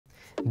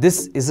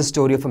This is the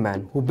story of a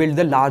man who built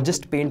the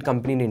largest paint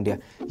company in India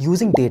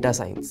using data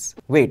science.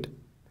 Wait,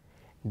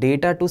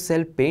 data to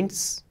sell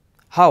paints?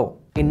 How?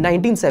 In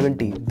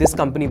 1970, this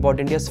company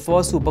bought India's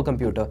first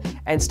supercomputer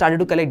and started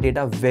to collect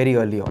data very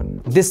early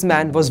on. This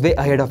man was way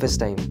ahead of his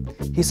time.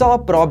 He saw a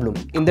problem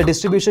in the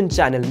distribution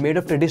channel made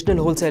of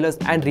traditional wholesalers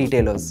and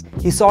retailers.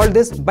 He solved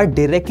this by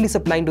directly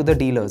supplying to the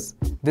dealers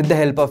with the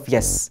help of,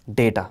 yes,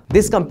 data.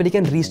 This company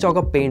can restock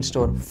a paint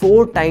store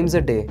 4 times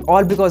a day,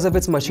 all because of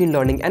its machine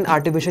learning and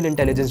artificial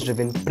intelligence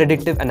driven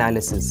predictive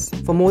analysis.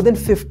 For more than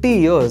 50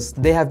 years,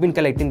 they have been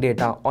collecting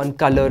data on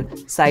color,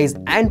 size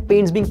and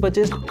paints being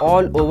purchased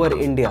all over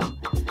India.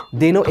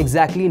 They know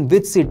exactly in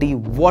which city,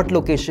 what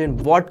location,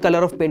 what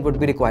color of paint would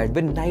be required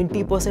with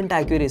 90%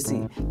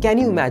 accuracy. Can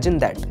you imagine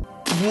that?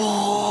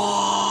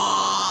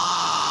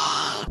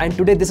 And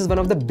today this is one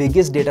of the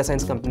biggest data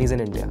science companies in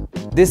India.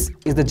 This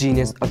is the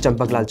genius of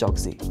Champaklal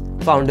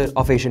Chowksi, founder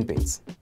of Asian Paints.